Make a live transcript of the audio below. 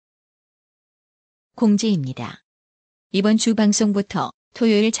공지입니다. 이번 주 방송부터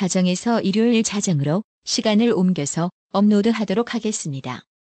토요일 자정에서 일요일 자정으로 시간을 옮겨서 업로드하도록 하겠습니다.